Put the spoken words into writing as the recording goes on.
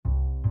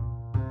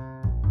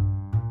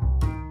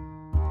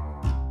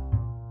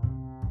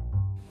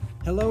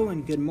Hello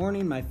and good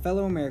morning, my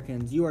fellow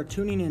Americans. You are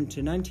tuning in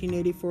to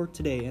 1984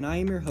 Today, and I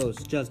am your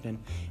host, Justin.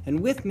 And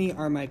with me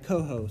are my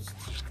co-hosts.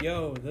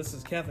 Yo, this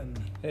is Kevin.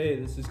 Hey,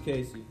 this is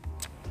Casey.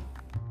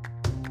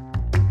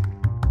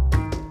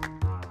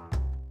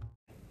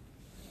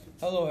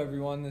 Hello,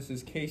 everyone. This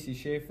is Casey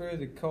Schaefer,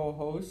 the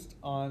co-host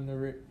on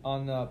the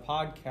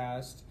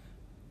podcast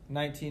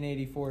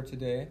 1984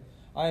 Today.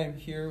 I am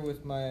here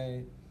with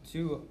my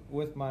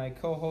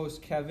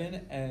co-host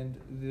Kevin and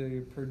the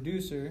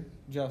producer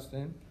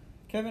Justin.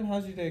 Kevin,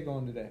 how's your day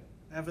going today?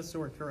 I have a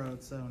sore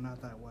throat, so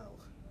not that well.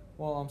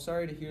 Well, I'm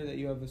sorry to hear that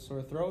you have a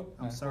sore throat.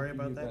 I'm sorry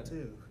about that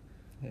too.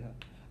 Yeah.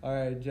 All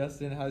right,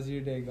 Justin, how's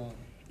your day going?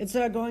 It's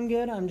going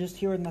good. I'm just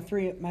here with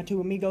my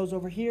two amigos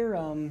over here.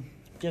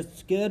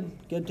 Just good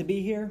to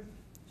be here.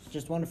 It's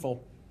just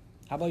wonderful.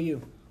 How about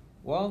you?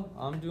 Well,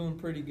 I'm doing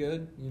pretty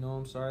good.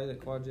 I'm sorry that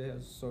Quad J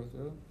has a sore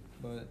throat,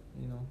 but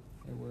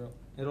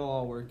it'll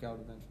all work out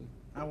eventually.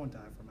 I won't die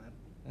from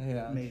it.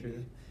 Yeah, I'm Maybe.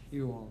 sure.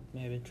 You won't.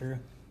 Maybe, true.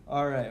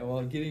 All right,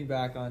 well, getting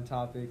back on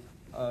topic.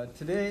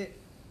 Today,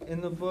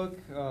 in the book,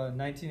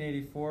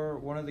 1984,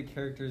 one of the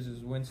characters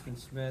is Winston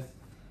Smith.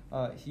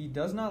 He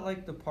does not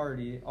like the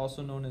party,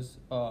 also known as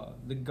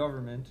the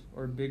government,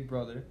 or Big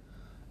Brother.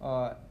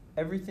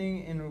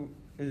 Everything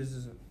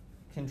is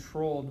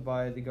controlled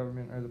by the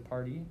government or the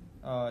party.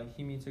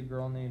 He meets a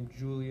girl named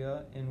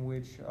Julia, in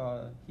which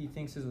he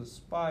thinks is a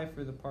spy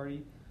for the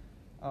party.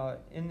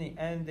 In the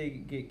end, they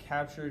get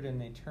captured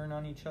and they turn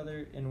on each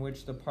other, in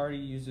which the party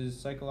uses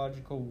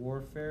psychological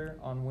warfare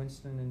on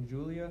Winston and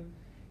Julia.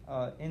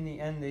 In the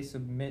end, they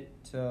submit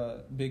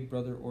to Big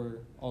Brother, or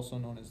also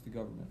known as the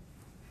government.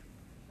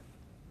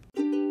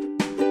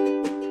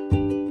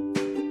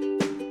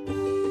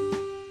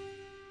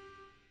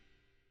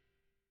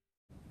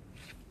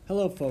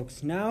 Hello,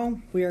 folks.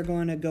 Now we are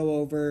going to go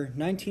over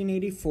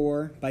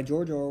 1984 by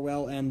George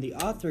Orwell and the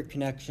author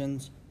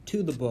connections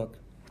to the book.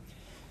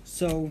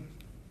 So,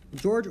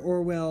 George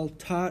Orwell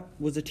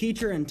was a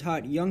teacher and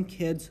taught young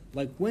kids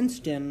like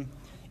Winston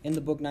in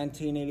the book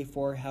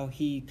 1984 how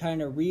he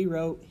kind of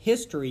rewrote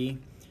history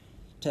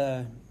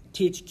to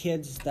teach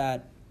kids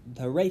that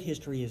the right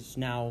history is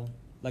now,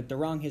 like the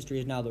wrong history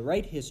is now the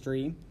right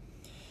history.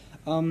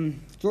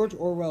 George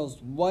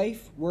Orwell's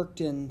wife worked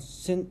in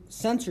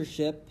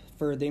censorship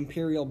for the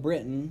Imperial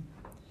Britain,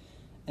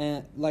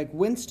 and like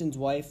Winston's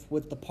wife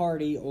with the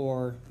party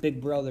or Big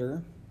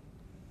Brother.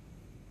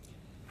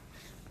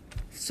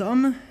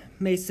 Some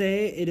may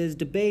say it is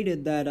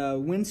debated that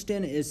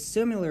Winston is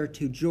similar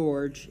to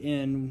George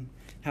in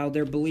how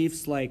their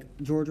beliefs, like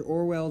George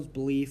Orwell's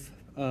belief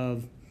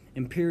of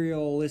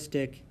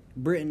imperialistic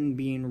Britain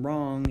being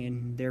wrong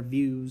and their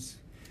views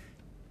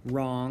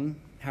wrong,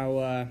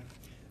 how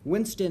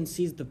Winston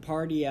sees the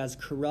party as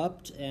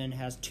corrupt and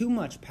has too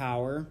much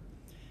power,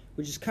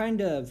 which is kind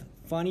of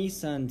funny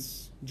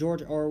since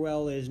George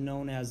Orwell is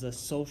known as a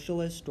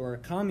socialist or a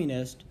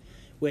communist,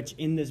 which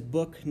in this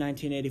book,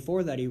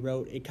 1984, that he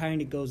wrote, it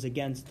kind of goes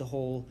against the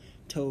whole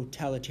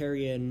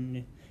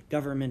totalitarian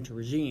government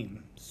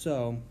regime.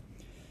 So,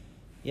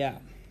 yeah.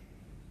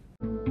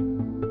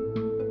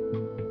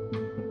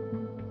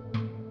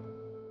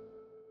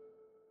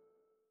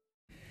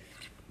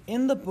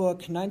 In the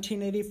book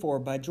 1984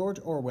 by George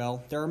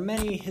Orwell, there are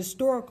many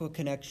historical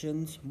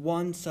connections,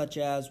 one such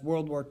as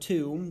World War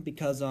II,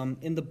 because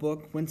in the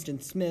book, Winston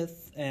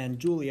Smith and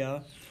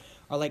Julia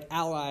are like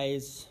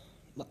allies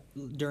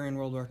during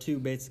World War II,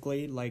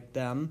 basically, like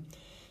them,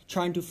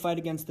 trying to fight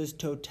against this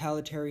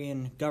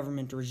totalitarian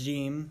government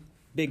regime,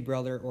 Big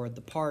Brother or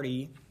the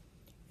party,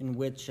 in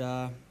which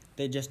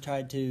they just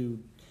tried to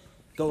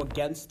go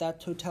against that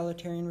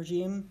totalitarian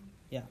regime.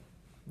 Yeah.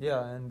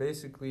 Yeah, and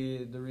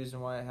basically the reason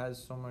why it has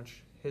so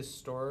much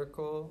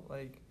historical,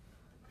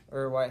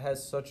 or why it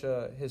has such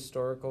a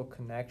historical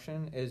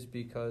connection is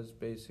because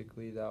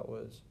basically that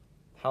was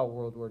how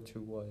World War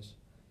II was.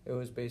 It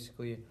was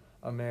basically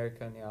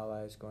America and the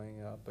Allies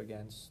going up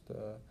against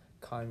the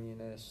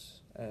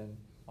communists and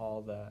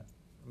all that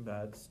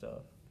bad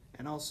stuff.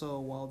 And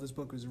also, while this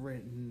book was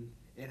written,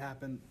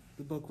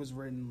 the book was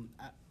written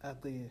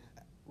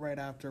right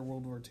after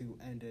World War II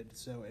ended,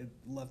 so it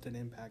left an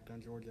impact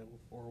on George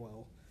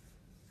Orwell.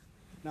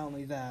 Not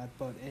only that,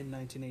 but in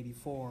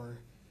 1984,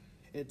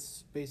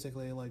 it's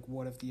basically like,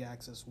 what if the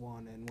Axis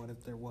won, and what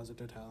if there was a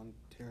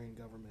totalitarian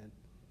government?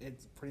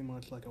 It's pretty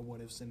much like a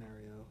what-if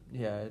scenario.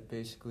 Yeah, it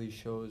basically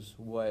shows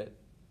what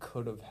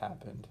could have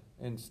happened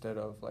instead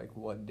of,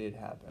 what did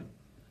happen.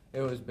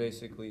 It was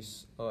basically,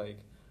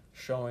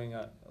 showing,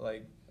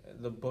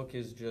 the book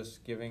is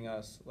just giving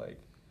us,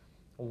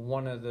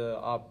 one of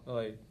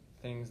the,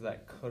 things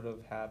that could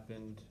have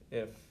happened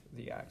if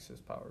the Axis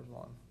powers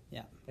won.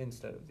 Yeah.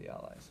 Instead of the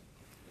Allies.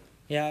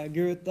 Yeah, I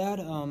agree with that.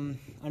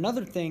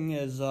 Another thing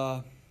is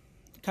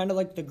kind of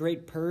like the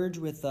Great Purge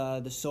with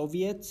the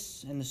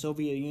Soviets and the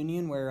Soviet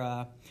Union,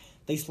 where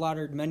they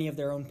slaughtered many of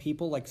their own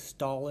people, like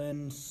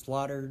Stalin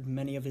slaughtered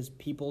many of his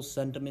people,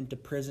 sent them into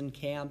prison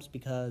camps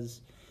because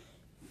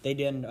they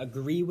didn't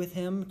agree with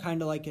him,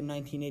 kind of like in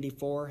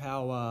 1984,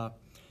 how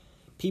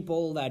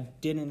people that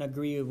didn't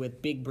agree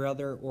with Big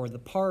Brother or the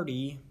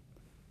party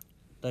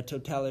the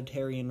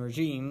totalitarian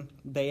regime,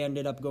 they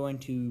ended up going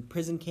to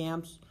prison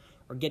camps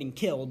or getting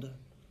killed.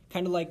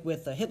 Kind of like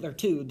with Hitler,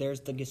 too.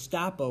 There's the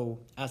Gestapo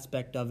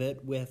aspect of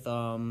it with,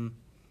 the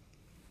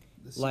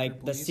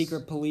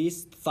secret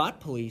police, thought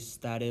police,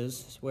 that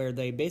is, where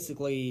they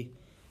basically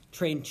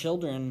train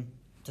children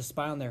to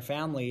spy on their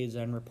families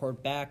and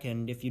report back,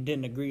 and if you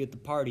didn't agree with the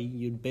party,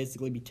 you'd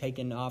basically be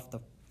taken off the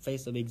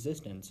face of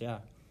existence, yeah.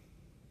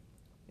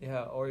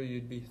 Yeah, or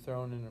you'd be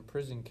thrown in a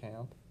prison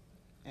camp.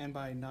 And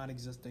by not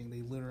existing,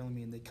 they literally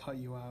mean they cut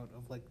you out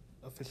of like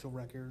official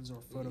records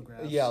or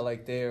photographs. Yeah,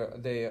 like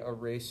they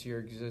erase your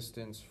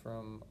existence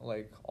from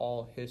like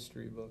all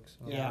history books.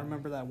 Yeah, I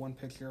remember that one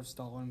picture of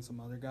Stalin and some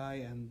other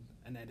guy, and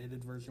an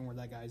edited version where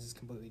that guy's just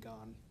completely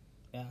gone.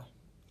 Yeah.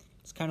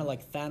 It's kind of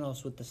like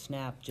Thanos with the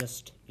snap,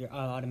 just you're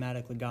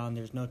automatically gone.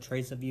 There's no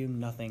trace of you,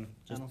 nothing.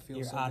 Just I don't feel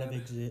you're so out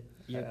good.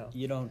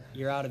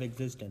 You're out of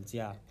existence,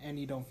 yeah. And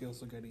you don't feel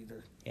so good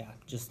either. Yeah,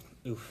 just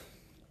oof.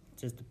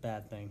 Just a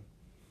bad thing.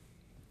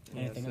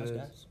 Yes, Anything else,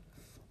 guys?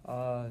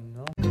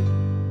 No.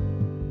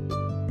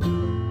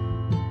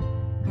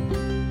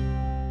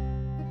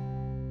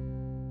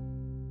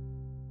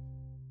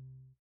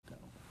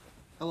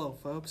 Hello,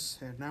 folks,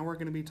 and now we're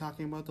going to be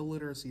talking about the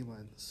literacy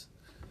lens.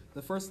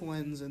 The first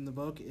lens in the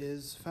book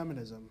is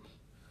feminism.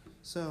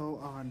 So,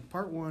 on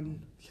Part 1,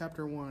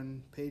 Chapter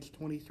 1, page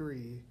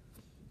 23,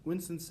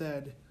 Winston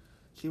said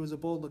she was a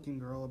bold-looking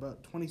girl,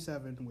 about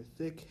 27, with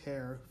thick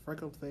hair,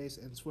 freckled face,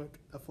 and swift,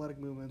 athletic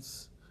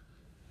movements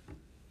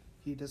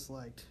he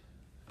disliked.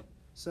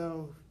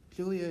 So,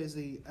 Julia is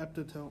the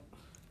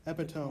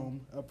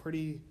epitome of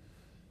pretty,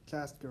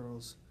 chaste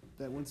girls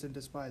that Winston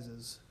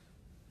despises.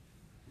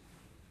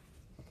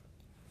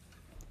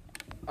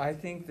 I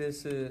think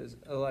this is,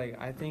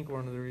 I think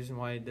one of the reasons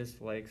why he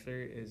dislikes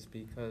her is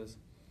because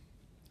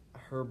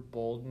her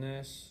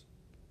boldness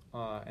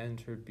and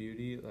her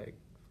beauty,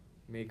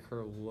 make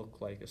her look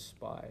like a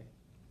spy.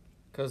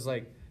 Because,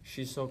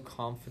 she's so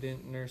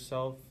confident in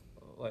herself,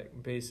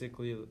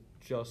 basically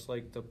just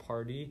like the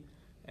party,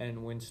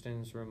 and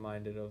Winston's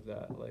reminded of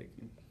that,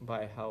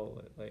 by how,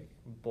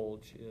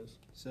 bold she is.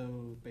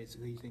 So,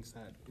 basically, he thinks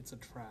that it's a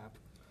trap.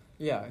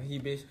 Yeah, he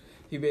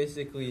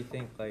basically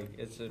thinks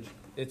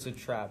it's a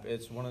trap.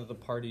 It's one of the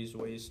party's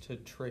ways to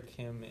trick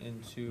him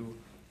into,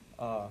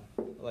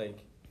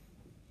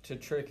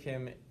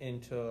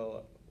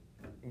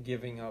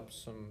 giving up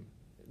some.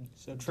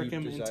 So trick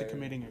him desire. into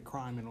committing a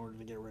crime in order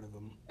to get rid of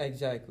him.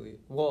 Exactly.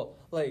 Well,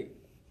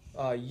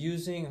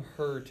 using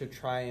her to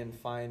try and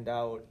find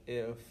out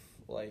if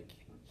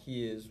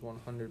he is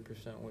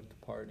 100% with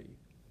the party.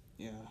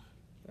 Yeah.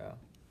 Yeah.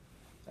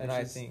 And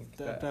I think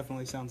that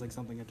definitely sounds like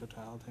something a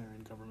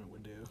totalitarian government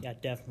would do. Yeah,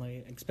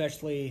 definitely.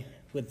 Especially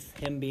with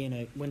him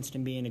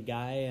Winston being a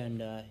guy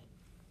and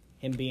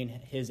him being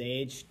his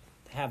age,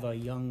 have a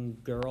young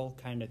girl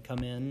kind of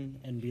come in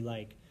and be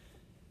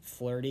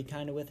flirty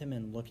kind of with him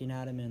and looking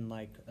at him in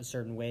a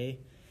certain way.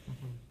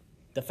 Mm-hmm.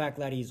 The fact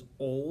that he's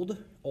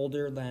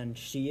older than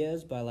she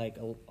is by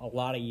a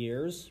lot of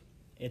years,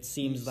 it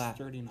seems he's that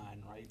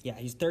 39, right? Yeah,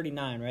 he's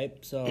 39, right?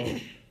 So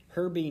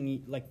her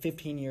being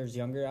 15 years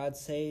younger, I'd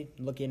say,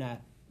 looking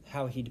at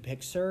how he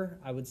depicts her,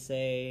 I would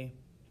say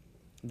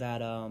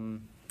that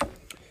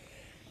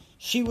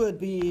she would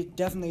be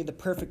definitely the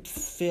perfect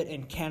fit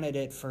and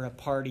candidate for a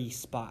party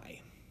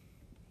spy.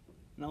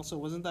 And also,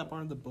 wasn't that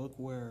part of the book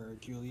where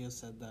Julia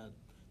said that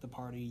the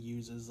party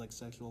uses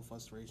sexual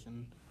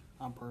frustration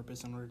on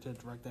purpose in order to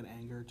direct that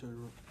anger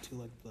to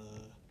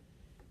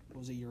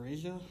was it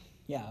Eurasia?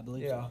 Yeah, I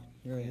believe Yeah. so.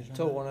 Eurasia.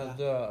 to one of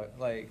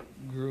the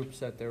groups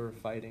that they were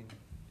fighting.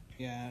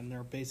 Yeah, and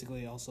they're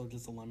basically also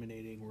just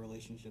eliminating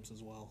relationships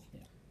as well.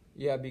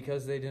 Yeah,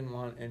 because they didn't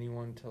want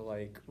anyone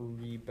to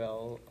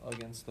rebel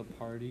against the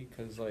party,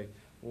 because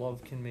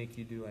love can make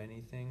you do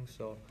anything.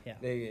 So Yeah.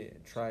 they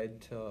tried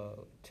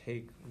to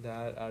take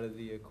that out of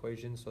the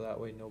equation, so that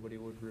way nobody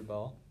would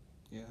rebel.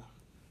 Yeah.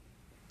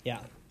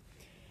 Yeah.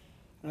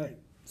 All right.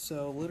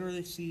 So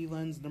literacy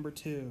lens number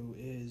 2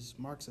 is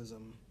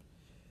Marxism.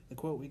 The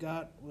quote we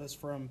got was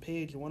from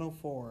page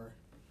 104.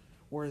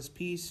 War is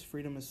peace,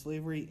 freedom is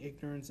slavery,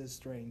 ignorance is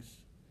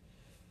strength.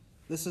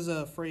 This is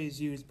a phrase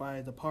used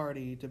by the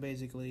party to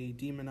basically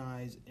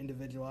demonize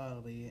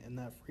individuality, and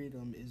that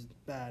freedom is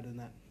bad, and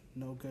that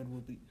no good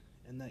will be,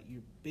 and that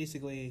you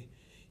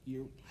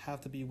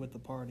have to be with the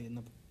party, and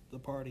the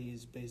party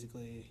is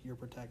basically your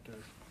protector.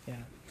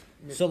 Yeah.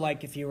 So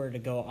if you were to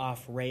go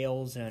off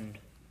rails and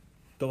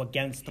go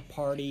against the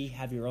party,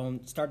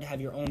 start to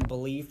have your own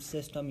belief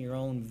system, your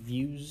own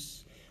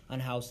views on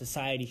how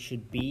society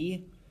should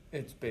be,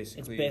 It's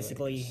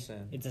basically a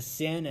sin. It's a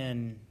sin,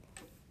 and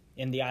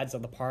in the eyes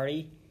of the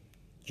party,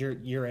 you're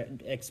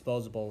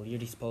exposable, you're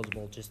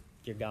disposable, just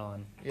you're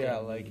gone.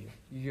 Yeah,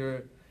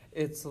 you're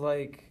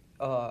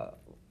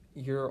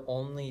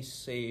only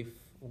safe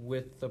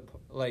with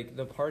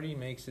the party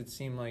makes it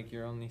seem like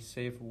you're only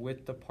safe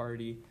with the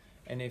party,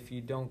 and if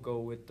you don't go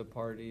with the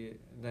party,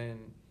 then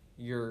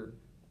you're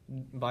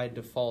by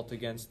default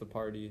against the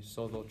party,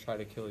 so they'll try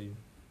to kill you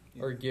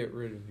or get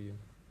rid of you.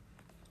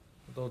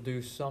 They'll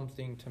do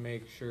something to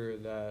make sure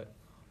that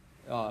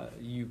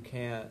you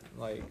can't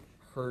like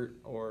hurt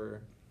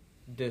or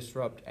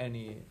disrupt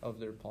any of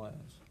their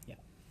plans. Yeah.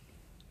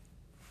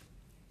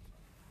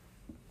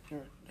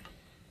 Sure.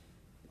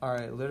 All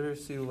right,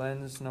 literacy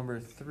lens number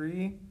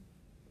 3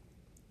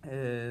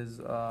 is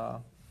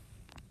what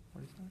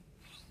is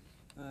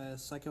that?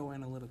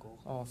 Psychoanalytical.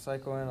 Oh,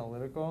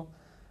 psychoanalytical.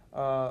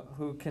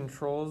 Who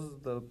controls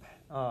the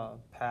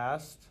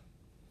past?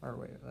 Or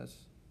wait, let's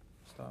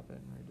stop it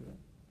and redo it.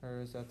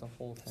 Or is that the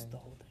whole That's thing? the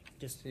whole thing.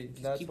 Just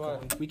That's keep why.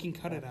 going. We can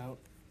cut it out.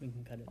 We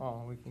can cut it.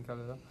 Oh, we can cut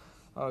it out.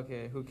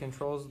 Okay, who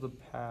controls the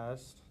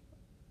past?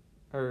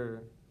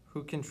 Or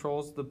who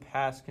controls the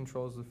past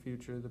controls the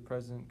future. The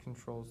present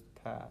controls the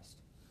past.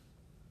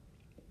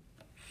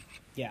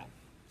 Yeah.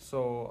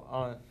 So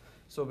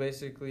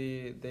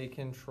basically, they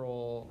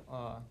control.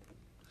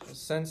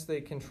 Since they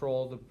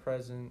control the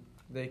present,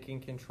 they can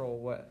control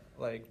what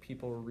like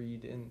people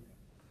read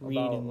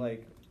about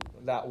like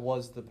that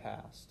was the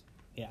past.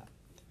 Yeah.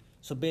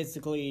 So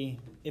basically,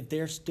 if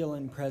they're still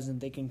in present,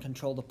 they can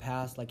control the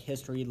past, like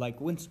history, like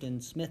Winston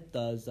Smith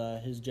does.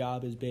 His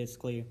job is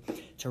basically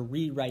to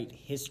rewrite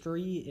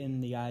history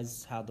in the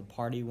eyes how the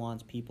party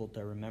wants people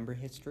to remember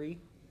history.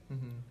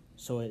 Mm-hmm.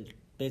 So it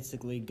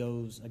basically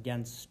goes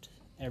against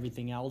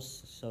everything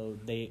else. So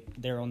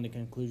their only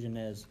conclusion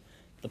is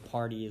the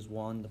party is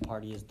one, the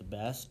party is the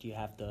best. You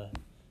have to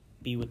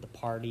be with the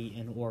party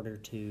in order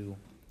to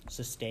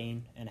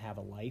sustain and have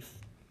a life.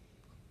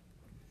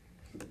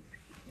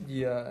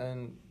 Yeah,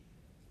 and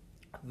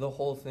the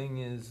whole thing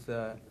is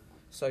that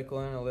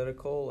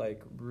psychoanalytical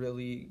like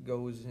really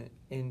goes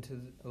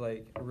into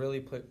like really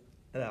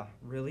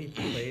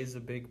plays a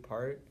big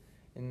part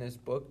in this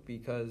book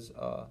because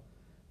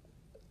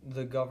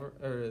the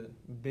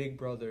Big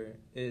Brother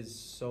is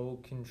so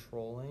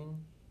controlling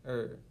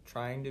or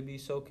trying to be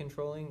so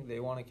controlling.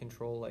 They want to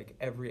control like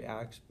every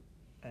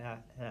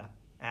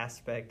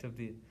aspect of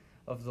the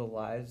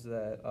lives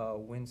that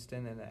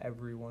Winston and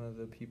every one of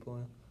the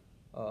people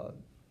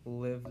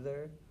live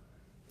there,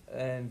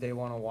 and they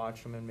want to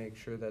watch them and make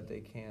sure that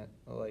they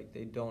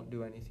don't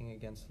do anything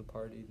against the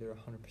party. They're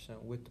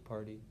 100% with the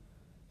party,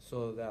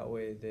 so that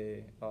way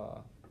they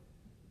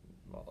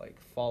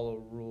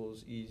follow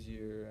rules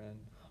easier and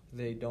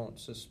they don't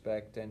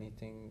suspect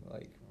anything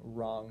like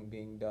wrong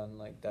being done.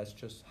 Like that's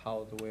just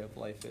how the way of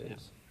life is. Yeah.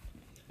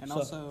 And So-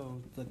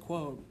 also, the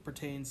quote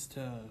pertains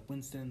to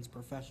Winston's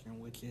profession,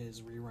 which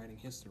is rewriting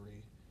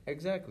history.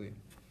 Exactly.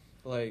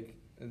 Like,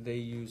 they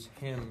use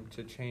him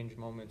to change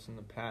moments in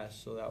the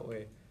past so that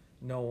way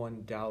no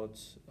one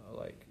doubts,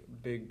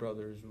 Big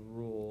Brother's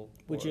rule.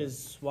 Which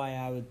is why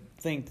I would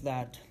think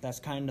that that's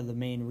kind of the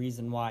main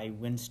reason why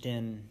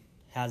Winston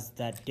has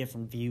that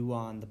different view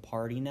on the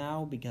party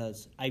now,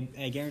 because I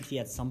guarantee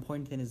at some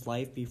point in his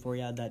life before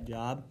he had that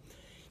job,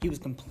 he was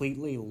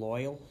completely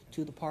loyal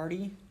to the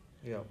party.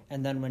 Yeah.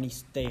 And then when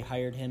they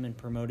hired him and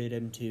promoted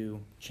him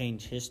to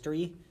change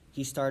history,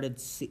 he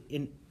started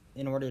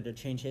in order to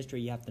change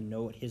history, you have to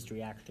know what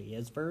history actually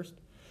is first.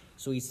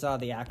 So he saw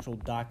the actual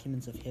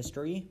documents of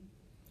history,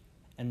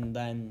 and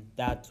then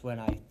that's when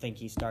I think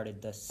he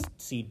started to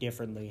see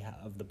differently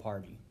of the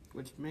party.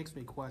 Which makes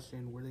me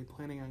question, were they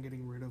planning on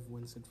getting rid of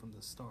Winston from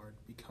the start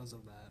because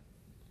of that?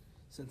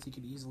 Since he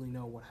could easily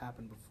know what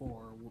happened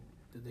before,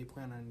 did they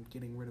plan on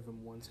getting rid of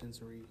him once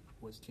history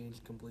was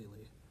changed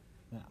completely?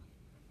 Yeah.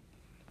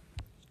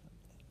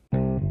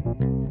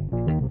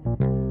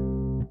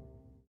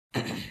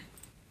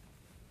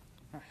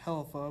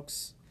 Hello,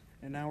 folks,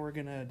 and now we're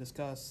going to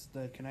discuss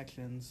the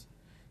connections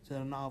to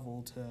the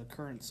novel to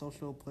current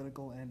social,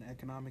 political, and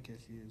economic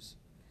issues.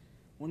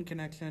 One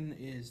connection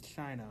is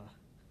China.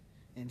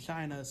 In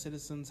China,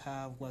 citizens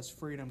have less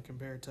freedom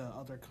compared to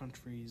other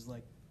countries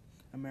like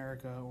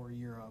America or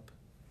Europe.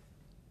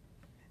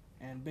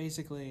 And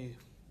basically,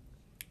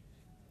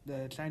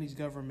 the Chinese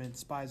government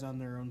spies on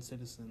their own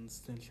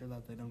citizens to ensure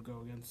that they don't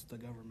go against the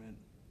government.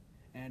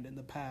 And in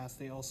the past,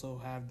 they also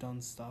have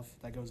done stuff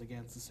that goes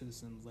against the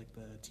citizens, like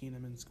the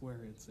Tiananmen Square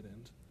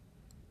incident.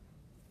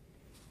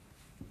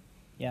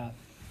 Yeah.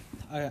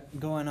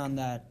 Going on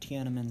that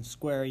Tiananmen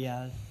Square,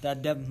 yeah,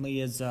 that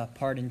definitely is a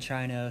part in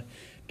China.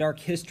 Dark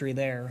history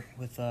there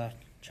with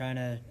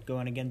China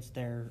going against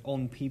their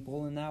own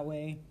people in that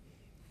way,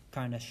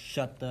 trying to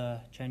shut the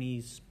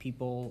Chinese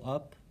people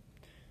up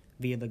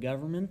via the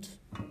government.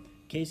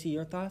 Casey,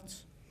 your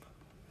thoughts?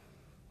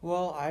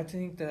 Well, I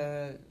think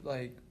that,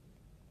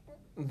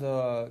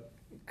 the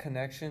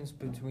connections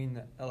between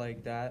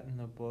that and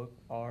the book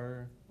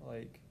are,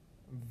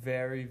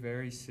 very,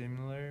 very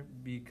similar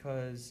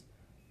because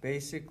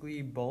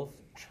basically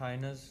both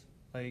China's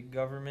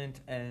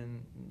government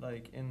and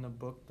in the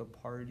book the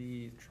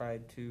party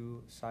tried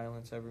to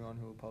silence everyone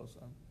who opposed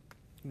them.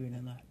 We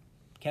know that.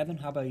 Kevin,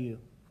 how about you?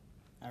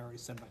 I already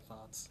said my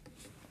thoughts.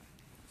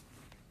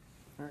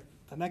 Alright,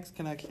 the next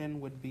connection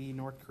would be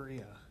North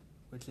Korea,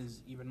 which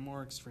is even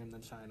more extreme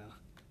than China.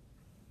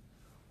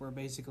 Where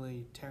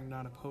basically tearing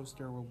down a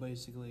poster will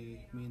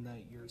basically mean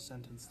that you're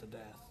sentenced to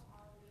death.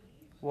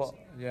 Well,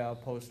 yeah, a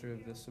poster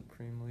of the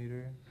supreme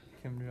leader,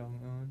 Kim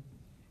Jong-un.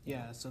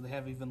 Yeah, so they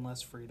have even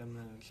less freedom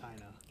than in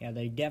China. Yeah,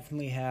 they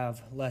definitely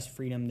have less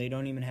freedom. They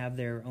don't even have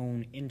their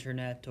own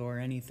internet or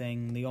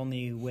anything. The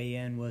only way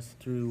in was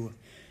through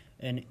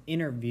an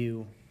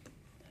interview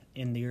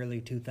in the early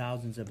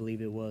 2000s, I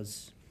believe it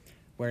was,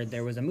 where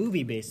there was a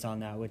movie based on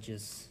that, which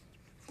is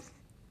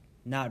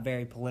not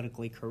very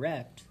politically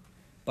correct,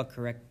 but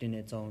correct in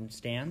its own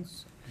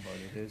stance. But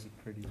it is a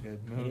pretty good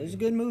movie. It is a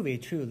good movie,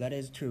 true, that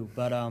is true.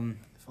 But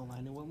Phil,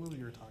 I knew what movie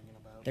you were talking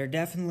about. they're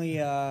definitely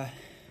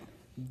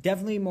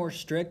more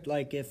strict.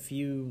 Like, if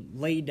you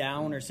lay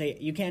down or say,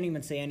 you can't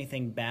even say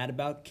anything bad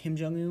about Kim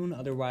Jong-un,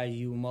 otherwise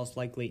you will most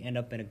likely end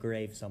up in a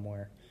grave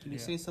somewhere. Can you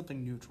say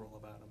something neutral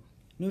about him?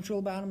 Neutral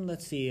about him,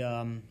 let's see.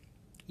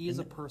 He is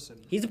a person.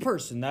 He's a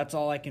person. That's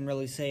all I can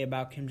really say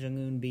about Kim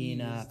Jong-un being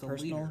He is the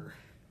personal. leader.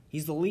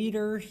 He's the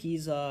leader.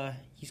 He's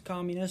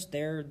communist.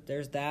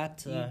 There's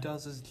that. He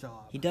does his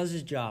job. He does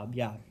his job.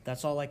 Yeah,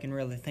 that's all I can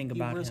really think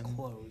about him. He wears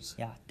clothes.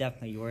 Yeah,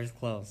 definitely. He wears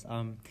clothes.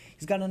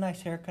 He's got a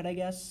nice haircut, I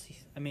guess.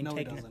 I mean, No,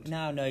 he doesn't.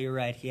 No, you're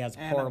right. He has a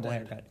And horrible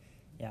I'm dead.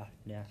 haircut.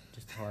 Yeah,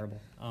 just horrible.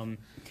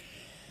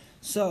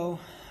 So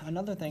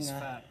another thing. He's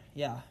fat.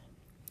 Yeah,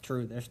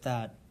 true. There's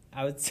that.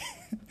 I would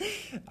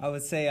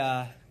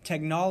say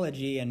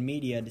technology and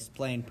media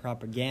displaying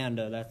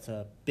propaganda. That's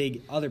a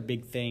other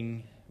big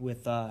thing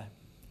with the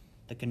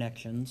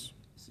connections.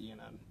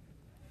 CNN.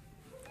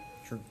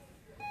 True.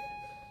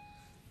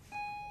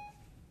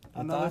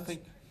 Another thoughts? thing.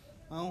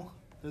 Well,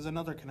 there's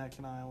another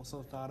connection I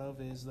also thought of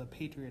is the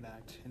Patriot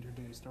Act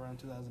introduced around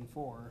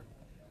 2004,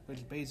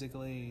 which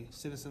basically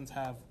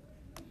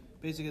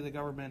the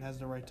government has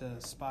the right to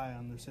spy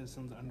on their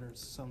citizens under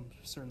some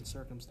certain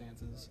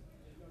circumstances.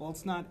 While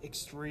it's not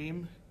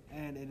extreme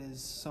and it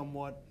is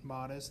somewhat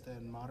modest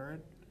and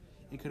moderate,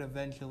 it could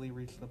eventually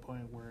reach the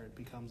point where it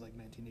becomes like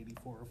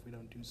 1984 if we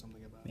don't do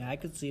something about it. Yeah, I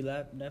could see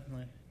that,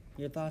 definitely.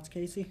 Your thoughts,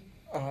 Casey?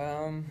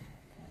 I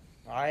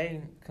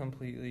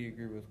completely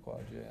agree with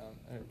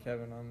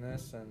Kevin on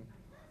this, and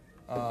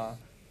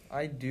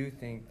I do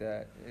think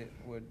that it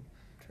would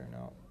turn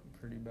out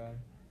pretty bad.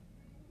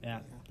 Yeah,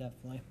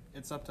 definitely.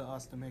 It's up to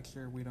us to make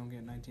sure we don't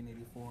get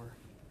 1984.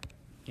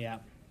 Yeah,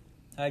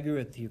 I agree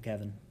with you,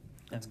 Kevin.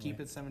 Let's Definitely. keep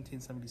it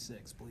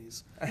 1776,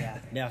 please. Yeah,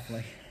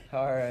 definitely.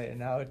 All right,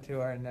 now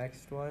to our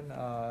next one,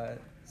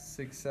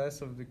 success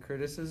of the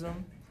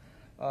criticism.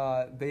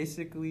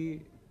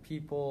 Basically,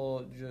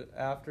 people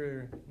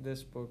after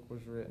this book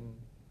was written,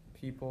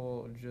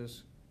 people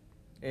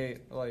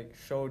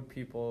showed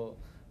people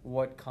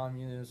what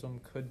communism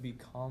could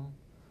become,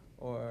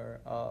 or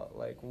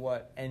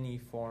what any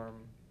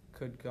form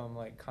could come,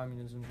 like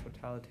communism,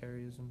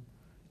 totalitarianism,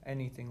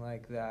 anything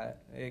like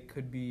that. It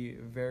could be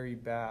very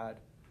bad.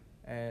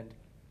 And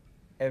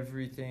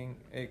everything,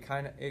 it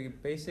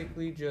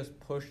basically just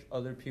pushed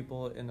other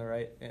people in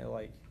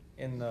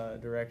the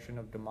direction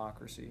of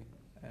democracy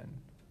and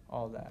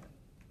all that.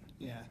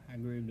 Yeah, I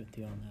agree with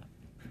you on that.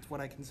 it's what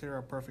I consider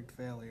a perfect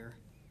failure.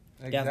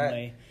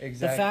 Definitely.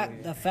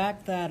 Exactly. The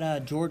fact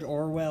that George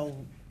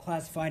Orwell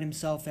classified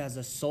himself as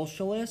a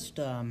socialist,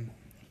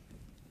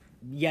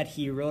 yet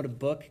he wrote a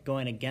book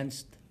going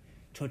against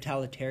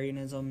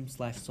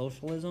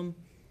totalitarianism/socialism,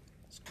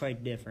 is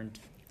quite different.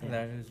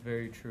 That is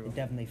very true. It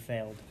definitely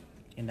failed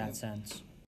in that sense.